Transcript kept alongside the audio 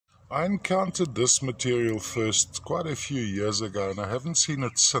I encountered this material first quite a few years ago and I haven't seen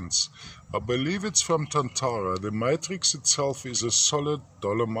it since. I believe it's from Tantara. The matrix itself is a solid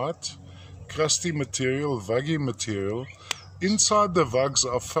dolomite, crusty material, vuggy material. Inside the vugs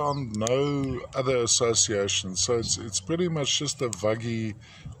I found no other associations, so it's pretty much just a vuggy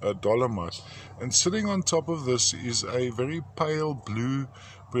dolomite. And sitting on top of this is a very pale blue,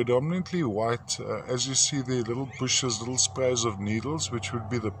 predominantly white, as you see there, little bushes, little sprays of needles, which would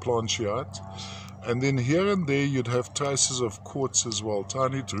be the planchite. And then here and there you'd have traces of quartz as well,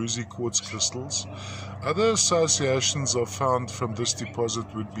 tiny druzy quartz crystals. Other associations I've found from this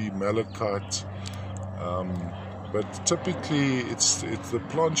deposit would be malachite, but typically it's the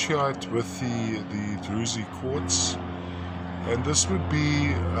planchite with the druzy quartz. And this would be,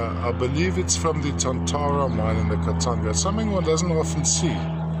 I believe it's from the Tantara mine in the Katanga. It's something one doesn't often see.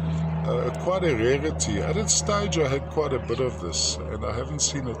 Quite a rarity. At its stage I had quite a bit of this and I haven't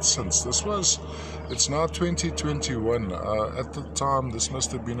seen it since. It's now 2021. At the time this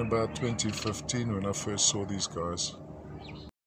must have been about 2015 when I first saw these guys.